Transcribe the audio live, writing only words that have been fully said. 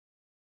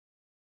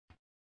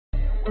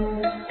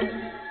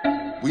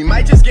We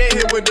might just get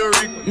hit with the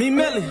Reaper. Me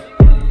Millie.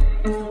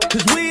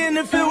 Cause we in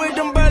the field with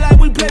them bird like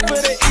we play for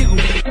the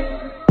Eagles.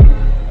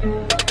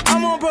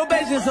 I'm on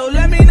probation, so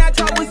let me not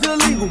talk what's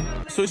illegal.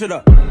 Switch it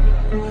up.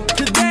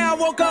 Today I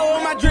woke up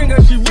with my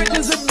drinker, she rich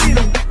as a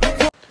beetle.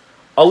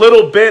 A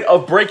little bit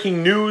of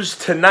breaking news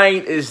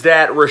tonight is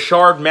that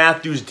Rashard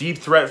Mathews, deep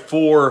threat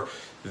for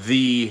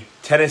the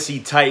Tennessee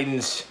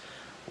Titans,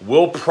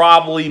 will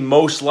probably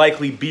most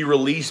likely be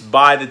released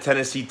by the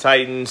Tennessee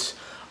Titans.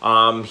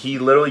 He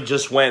literally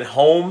just went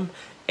home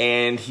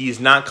and he's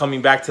not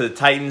coming back to the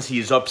Titans.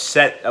 He's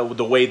upset with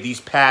the way these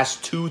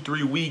past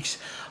 2-3 weeks,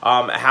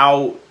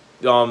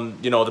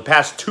 the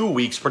past 2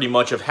 weeks pretty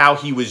much of how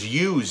he was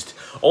used,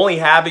 only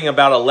having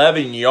about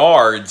 11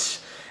 yards.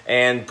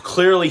 And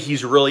clearly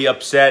he's really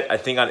upset. I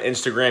think on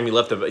Instagram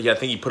I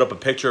think he put up a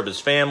picture of his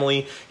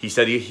family. He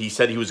said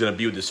he was going to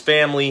be with his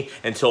family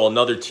until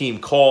another team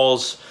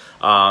calls.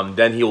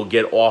 Then he will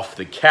get off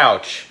the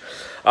couch.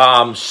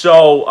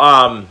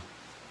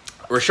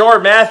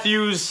 Rashard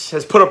Mathews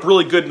has put up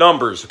really good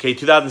numbers. Okay,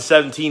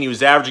 2017 he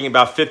was averaging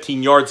about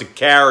 15 yards a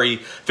carry,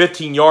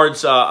 15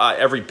 yards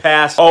every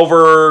pass,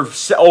 over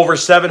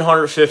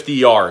 750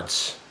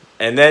 yards.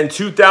 And then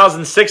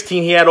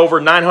 2016 he had over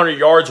 900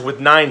 yards with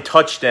 9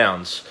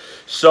 touchdowns.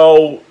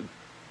 So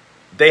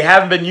they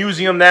haven't been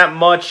using him that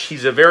much.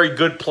 He's a very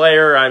good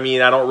player. I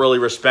mean, I don't really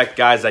respect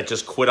guys that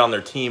just quit on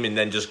their team and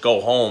then just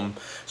go home.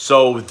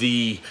 So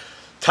the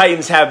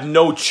Titans have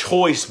no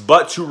choice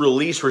but to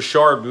release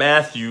Rashard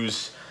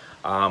Mathews.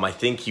 I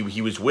think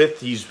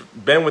he's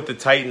been with the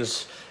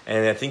Titans,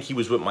 and I think he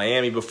was with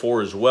Miami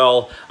before as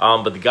well.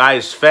 But the guy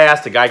is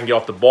fast. The guy can get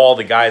off the ball.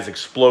 The guy is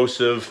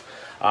explosive.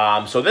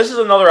 So this is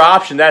another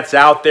option that's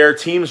out there.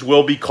 Teams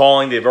will be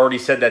calling. They've already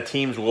said that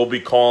teams will be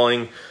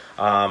calling.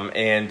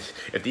 And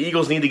if the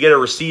Eagles need to get a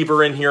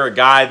receiver in here, a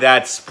guy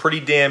that's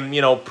pretty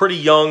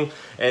young,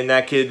 and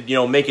that could,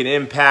 make an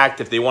impact.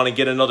 If they want to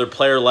get another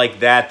player like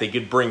that, they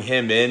could bring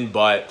him in.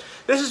 But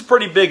this is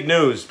pretty big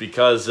news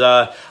because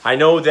I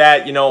know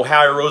that,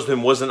 Harry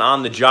Roseman wasn't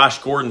on the Josh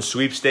Gordon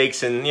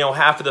sweepstakes, and,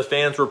 half of the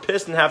fans were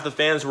pissed and half the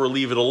fans were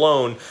leave it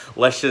alone.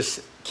 Let's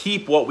just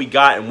keep what we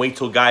got and wait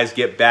till guys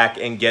get back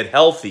and get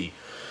healthy.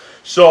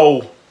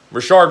 So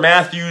Rashard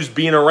Mathews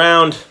being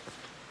around,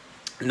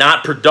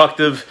 not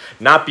productive,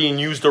 not being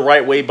used the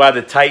right way by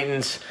the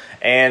Titans.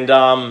 And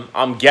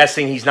I'm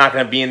guessing he's not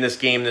going to be in this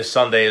game this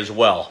Sunday as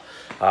well.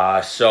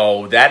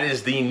 So that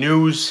is the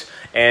news,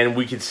 and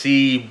we can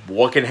see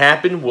what can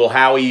happen. Will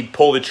Howie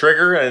pull the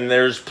trigger? And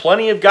there's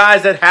plenty of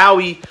guys that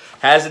Howie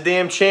has a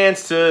damn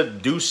chance to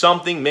do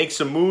something, make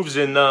some moves,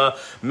 and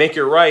make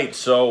it right.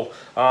 So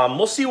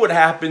we'll see what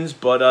happens,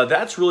 but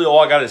that's really all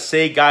I got to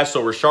say, guys.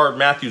 So Rashard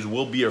Mathews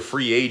will be a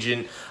free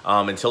agent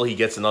until he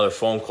gets another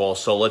phone call.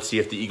 So let's see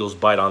if the Eagles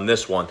bite on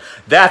this one.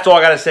 That's all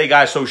I got to say,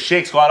 guys. So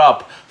Shakes got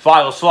up,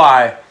 Files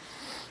fly.